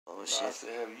No, I shit. said,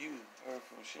 have you heard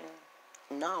from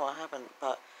Sharon? No, I haven't,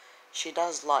 but she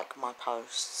does like my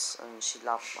posts, and she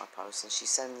loves my posts, and she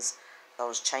sends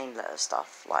those chain letter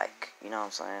stuff, like, you know what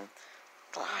I'm saying?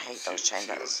 But I hate those chain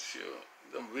letters.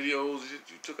 Them videos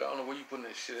you took, I don't know where you putting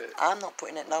that shit at. I'm not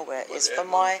putting it nowhere. But It's that for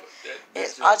my...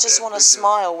 I just want to bitch,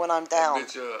 smile when I'm down.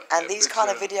 And these bitch, kind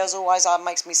of videos always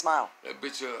makes me smile. That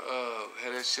bitch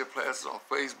had that shit plastered on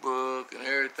Facebook and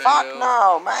everything. Fuck else.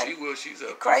 no, man. She's a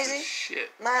you crazy? piece of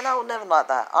shit. Man, I would never like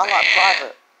that. I like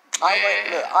private.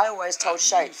 I always told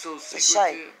Shay,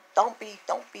 Shay, don't be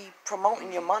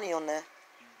promoting your money on there.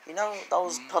 You know,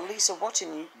 those police are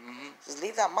watching you. Just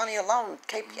leave that money alone.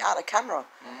 Keep it out of camera.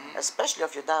 Especially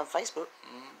if you're down Facebook.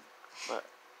 But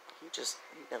he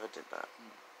never did that.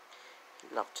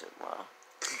 He loved to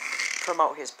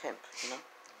promote his pimp, you know.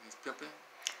 He's pimping?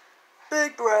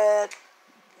 Big Brad.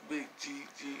 Big G.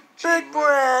 Big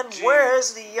Brad,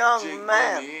 where's the young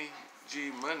man? G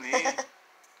Money.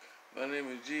 My name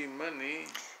is G Money.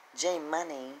 J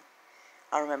Money.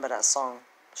 I remember that song.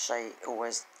 Shay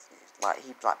always,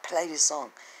 he played his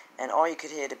song. And all you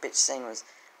could hear the bitch sing was,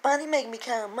 money make me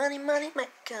come, money make me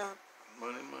come.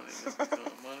 Money make me come,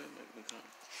 money make me come.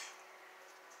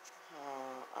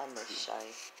 I miss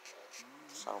Shay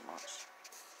so much.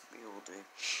 We all do.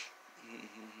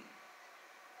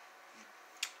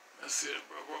 That's it,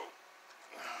 bro.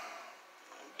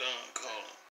 I'm done calling.